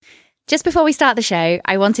Just before we start the show,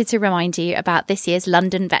 I wanted to remind you about this year's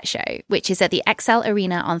London Vet Show, which is at the ExCeL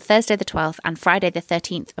Arena on Thursday the 12th and Friday the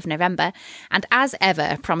 13th of November, and as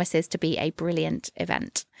ever promises to be a brilliant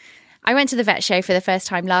event. I went to the Vet Show for the first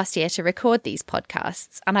time last year to record these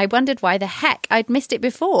podcasts, and I wondered why the heck I'd missed it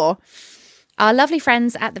before. Our lovely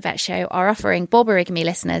friends at the Vet Show are offering Borborygmi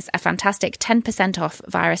listeners a fantastic 10% off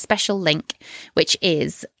via a special link, which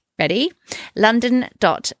is, ready?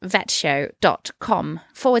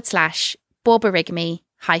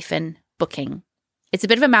 london.vetshow.com/Borborygmi-booking. It's a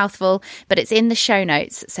bit of a mouthful, but it's in the show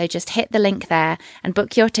notes, so just hit the link there and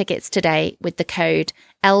book your tickets today with the code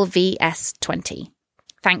LVS20.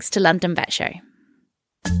 Thanks to London Vet Show.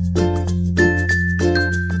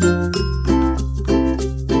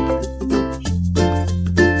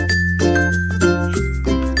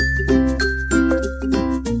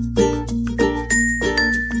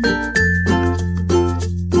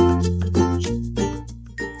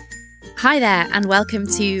 Hi there, and welcome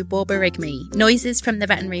to Borborygmi, Noises from the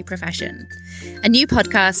Veterinary Profession, a new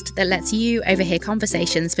podcast that lets you overhear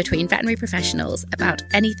conversations between veterinary professionals about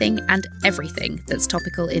anything and everything that's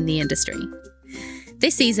topical in the industry.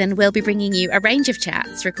 This season, we'll be bringing you a range of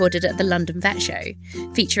chats recorded at the London Vet Show,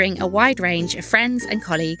 featuring a wide range of friends and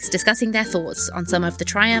colleagues discussing their thoughts on some of the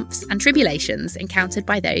triumphs and tribulations encountered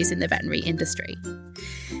by those in the veterinary industry.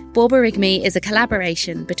 Borborygmi is a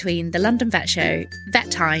collaboration between the London Vet Show,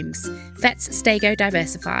 Vet Times, Vets Stego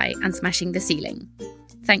Diversify and Smashing the Ceiling.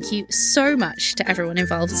 Thank you so much to everyone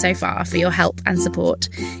involved so far for your help and support.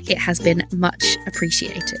 It has been much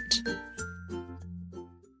appreciated.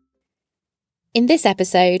 In this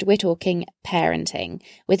episode, we're talking parenting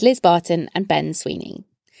with Liz Barton and Ben Sweeney.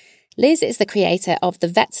 Liz is the creator of the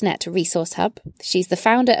VetsNet Resource Hub. She's the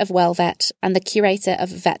founder of WellVet and the curator of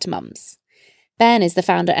Vet Mums. Ben is the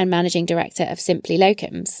founder and managing director of Simply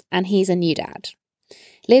Locums, and he's a new dad.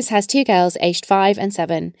 Liz has two girls aged 5 and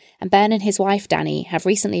 7, and Ben and his wife Danny have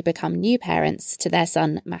recently become new parents to their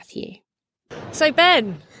son Matthew. So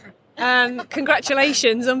Ben,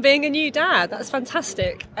 congratulations on being a new dad. That's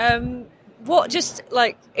fantastic.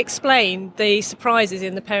 Explain the surprises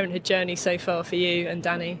in the parenthood journey so far for you and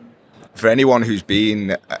Danny. For anyone who's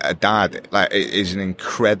been a dad, it is an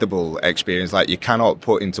incredible experience. You cannot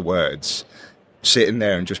put into words. Sitting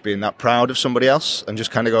there and just being that proud of somebody else and just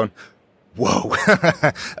kind of going, whoa.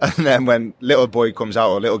 And then when little boy comes out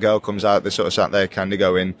or little girl comes out, they're sort of sat there kind of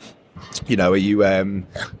going, are you, do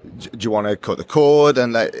you want to cut the cord?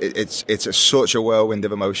 And it's such a whirlwind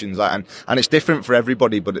of emotions. And it's different for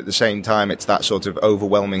everybody, but at the same time, it's that sort of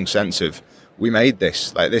overwhelming sense of, we made this.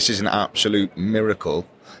 This is an absolute miracle.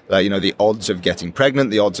 The odds of getting pregnant,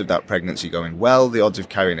 the odds of that pregnancy going well, the odds of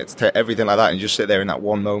carrying it, everything like that. And you just sit there in that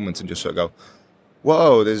one moment and just sort of go,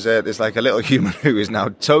 whoa, there's a little human who is now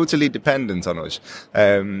totally dependent on us.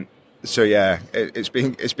 It's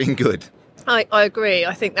been good. I agree.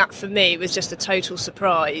 I think that for me was just a total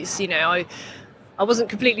surprise. I wasn't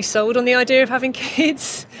completely sold on the idea of having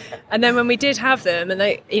kids. And then when we did have them and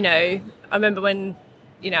I remember when,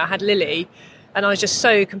 I had Lily and I was just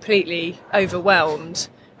so completely overwhelmed.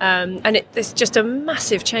 And there's just a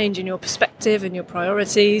massive change in your perspective and your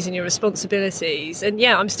priorities and your responsibilities. And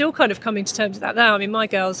I'm still kind of coming to terms with that now. I mean, my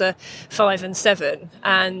girls are 5 and 7,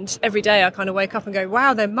 and every day I kind of wake up and go,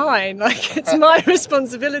 wow, they're mine. It's my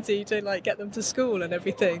responsibility to get them to school and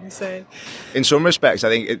everything. So, in some respects, I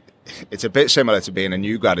think it's a bit similar to being a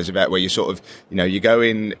new grad as a vet, where you sort of, you go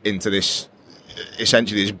into this,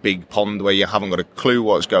 essentially this big pond where you haven't got a clue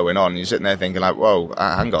what's going on. You're sitting there thinking whoa,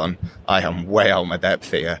 hang on, I am way out of my depth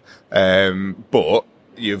here. But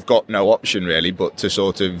you've got no option really but to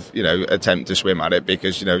sort of, attempt to swim at it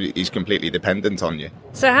because, he's completely dependent on you.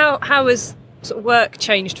 So how has sort of work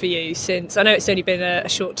changed for you since, I know it's only been a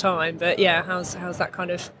short time, but how's that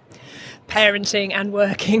kind of parenting and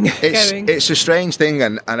working going? It's a strange thing.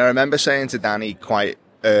 And I remember saying to Danny quite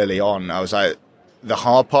early on, I was like, the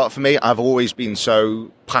hard part for me, I've always been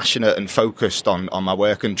so passionate and focused on my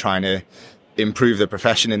work and trying to improve the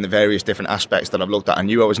profession in the various different aspects that I've looked at. I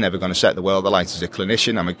knew I was never going to set the world alight as a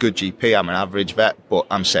clinician. I'm a good GP, I'm an average vet, but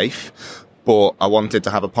I'm safe. But I wanted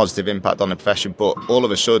to have a positive impact on the profession. But all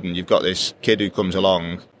of a sudden, you've got this kid who comes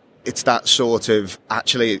along. It's that sort of,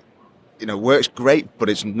 actually, work's great,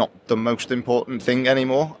 but it's not the most important thing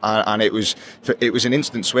anymore. And it was an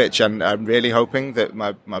instant switch. And I'm really hoping that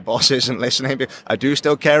my boss isn't listening. I do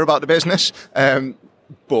still care about the business.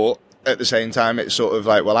 But at the same time, it's sort of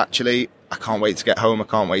actually, I can't wait to get home. I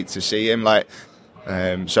can't wait to see him.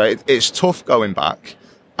 So it's tough going back.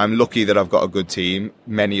 I'm lucky that I've got a good team,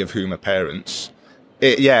 many of whom are parents.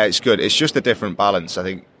 It's good. It's just a different balance. I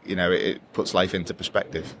think, it puts life into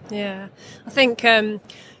perspective. Yeah. I think,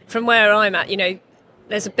 from where I'm at,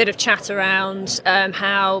 there's a bit of chat around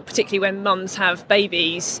how, particularly when mums have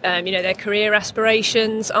babies, their career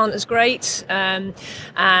aspirations aren't as great, and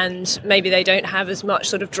maybe they don't have as much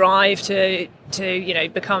sort of drive to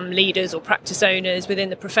become leaders or practice owners within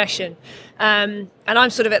the profession. And I'm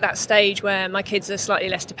sort of at that stage where my kids are slightly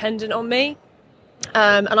less dependent on me,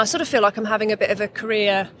 and I sort of feel like I'm having a bit of a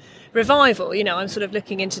career revival. I'm sort of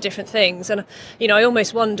looking into different things, and I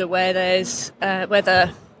almost wonder whether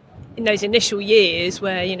in those initial years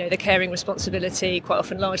where, the caring responsibility quite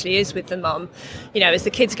often largely is with the mum, as the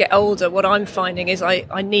kids get older, what I'm finding is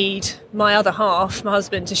I need my other half, my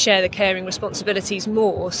husband, to share the caring responsibilities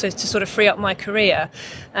more, so to sort of free up my career.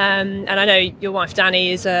 And I know your wife,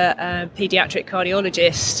 Danny, is a paediatric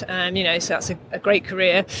cardiologist, so that's a great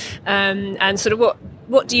career. And sort of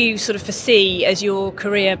what do you sort of foresee as your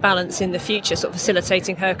career balance in the future, sort of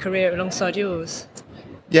facilitating her career alongside yours?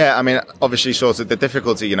 Yeah, I mean, obviously, sort of the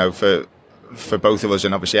difficulty, for both of us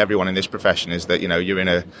and obviously everyone in this profession is that, you're in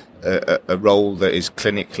a role that is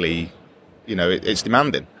clinically, it's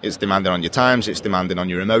demanding. It's demanding on your times, it's demanding on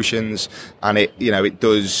your emotions, and it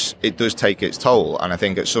does take its toll. And I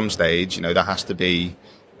think at some stage, there has to be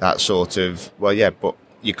that sort of, well, yeah, but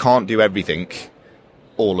you can't do everything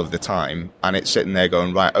all of the time. And it's sitting there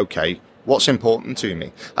going, right, okay, what's important to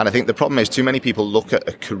me? And I think the problem is too many people look at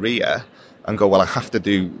a career and go, well, I have to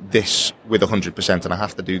do this with 100% and I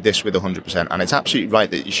have to do this with 100%. And it's absolutely right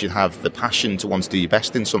that you should have the passion to want to do your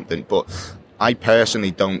best in something. But I personally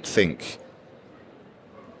don't think,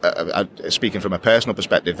 speaking from a personal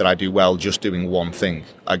perspective, that I do well just doing one thing.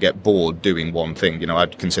 I get bored doing one thing.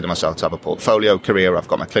 I'd consider myself to have a portfolio career. I've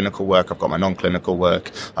got my clinical work. I've got my non-clinical work.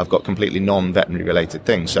 I've got completely non-veterinary related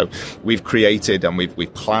things. So we've created and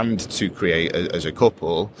we've planned to create as a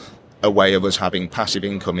couple a way of us having passive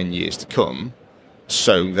income in years to come,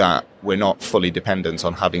 so that we're not fully dependent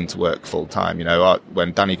on having to work full time.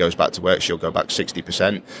 When Danny goes back to work, she'll go back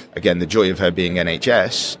 60%. Again, the joy of her being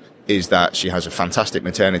NHS is that she has a fantastic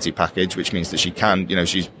maternity package, which means that she can,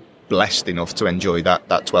 she's blessed enough to enjoy that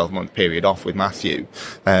 12-month period off with Matthew.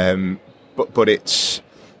 But it's,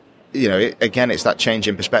 again, it's that change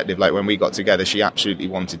in perspective. Like when we got together, she absolutely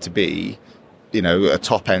wanted to be, a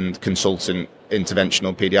top-end consultant,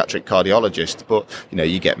 interventional pediatric cardiologist, but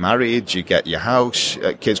you get married, you get your house,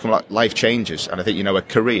 kids come along, life changes. And I think a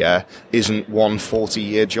career isn't one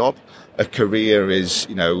 40-year job. A career is a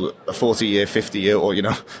 40-year, 50-year,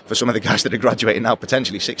 or for some of the guys that are graduating now,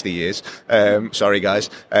 potentially 60 years. Sorry guys.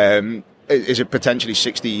 Is a potentially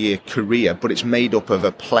 60-year career, but it's made up of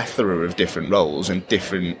a plethora of different roles and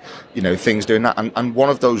different, things doing that. And one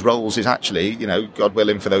of those roles is actually, God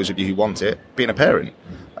willing, for those of you who want it, being a parent.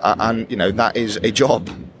 And that is a job,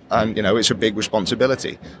 and it's a big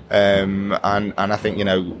responsibility. And I think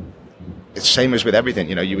it's the same as with everything.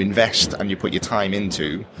 You invest and you put your time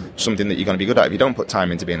into something that you're going to be good at. If you don't put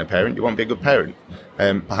time into being a parent, you won't be a good parent.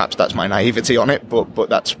 Perhaps that's my naivety on it, but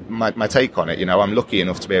that's my take on it. I'm lucky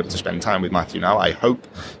enough to be able to spend time with Matthew now. I hope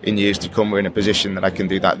in years to come we're in a position that I can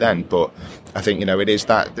do that then. But I think it is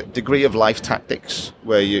that degree of life tactics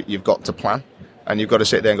where you've got to plan. And you've got to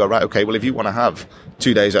sit there and go, right, okay, well, if you want to have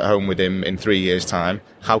 2 days at home with him in 3 years' time,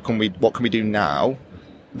 what can we do now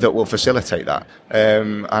that will facilitate that?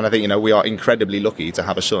 And I think, we are incredibly lucky to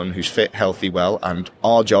have a son who's fit, healthy, well, and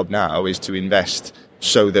our job now is to invest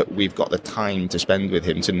so that we've got the time to spend with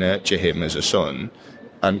him, to nurture him as a son,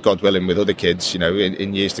 and God willing, with other kids,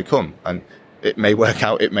 in years to come. And it may work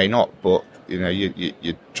out, it may not, but,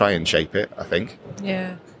 you try and shape it, I think.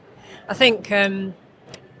 Yeah. I think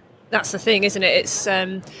that's the thing, isn't it? It's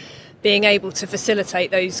being able to facilitate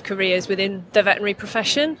those careers within the veterinary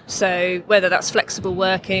profession. So whether that's flexible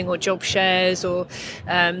working or job shares, or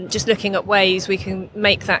just looking at ways we can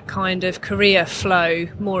make that kind of career flow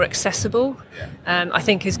more accessible, I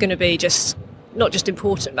think is going to be just not just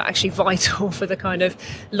important, but actually vital for the kind of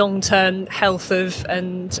long-term health of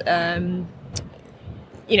and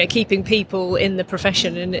keeping people in the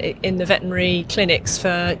profession and in the veterinary clinics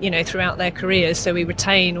for, throughout their careers, so we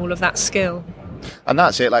retain all of that skill. And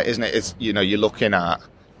that's it, isn't it? It's, you're looking at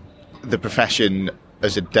the profession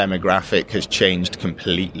as a demographic has changed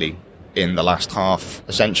completely in the last half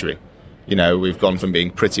a century. We've gone from being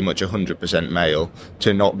pretty much 100% male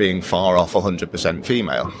to not being far off 100%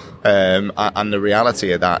 female. And the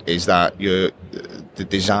reality of that is that the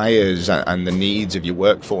desires and the needs of your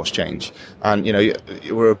workforce change. And,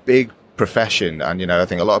 we're a big profession, and, I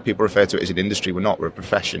think a lot of people refer to it as an industry. We're not, we're a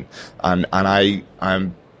profession. And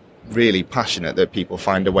I'm really passionate that people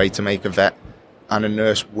find a way to make a vet and a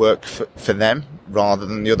nurse work for them rather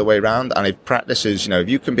than the other way around. And if practices, if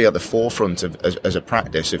you can be at the forefront of, as a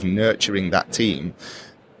practice, of nurturing that team,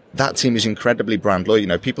 that team is incredibly brand loyal. You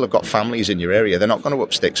know, people have got families in your area. They're not going to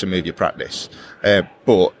up sticks and move your practice.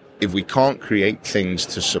 But if we can't create things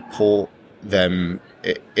to support them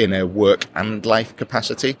in a work and life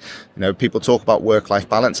capacity, you know, people talk about work-life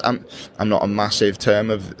balance. I'm not a massive term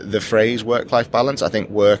of the phrase work-life balance. I think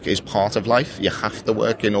work is part of life. You have to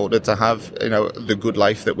work in order to have, you know, the good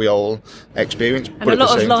life that we all experience. And a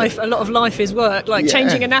lot of life is work. Like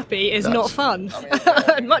changing a nappy is not fun. I mean,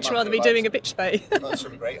 I'd much rather be doing a bitch bay.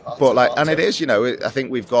 But like, and it is, you know, I think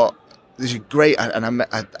we've got this great, and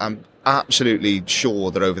I'm absolutely sure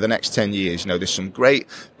that over the next 10 years, you know, there's some great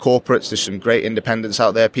corporates, there's some great independents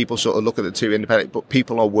out there. People sort of look at the two independent, but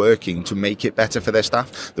people are working to make it better for their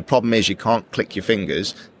staff. The problem is you can't click your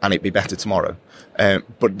fingers and it'd be better tomorrow.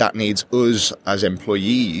 But that needs us as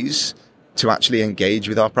employees to actually engage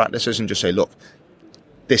with our practices and just say, look,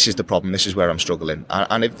 this is the problem, this is where I'm struggling.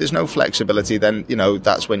 And if there's no flexibility, then, you know,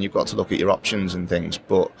 that's when you've got to look at your options and things.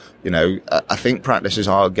 But, you know, I think practices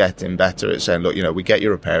are getting better at saying, look, you know, we get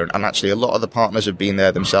you're a parent. And actually a lot of the partners have been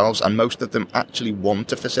there themselves, and most of them actually want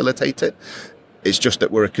to facilitate it. It's just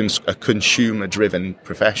that we're a consumer-driven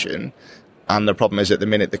profession. And the problem is at the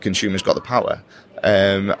minute the consumer's got the power.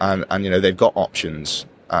 And you know, they've got options.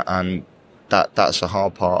 And that's the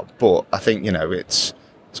hard part. But I think, you know, it's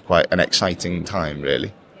quite an exciting time,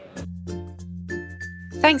 really.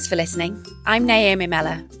 Thanks for listening. I'm Naomi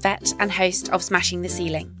Meller, vet and host of Smashing the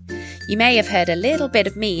Ceiling. You may have heard a little bit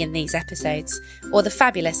of me in these episodes, or the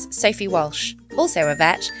fabulous Sophie Walsh, also a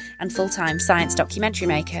vet and full-time science documentary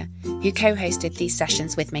maker, who co-hosted these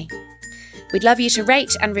sessions with me. We'd love you to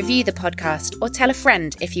rate and review the podcast, or tell a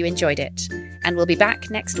friend if you enjoyed it. And we'll be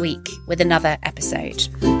back next week with another episode.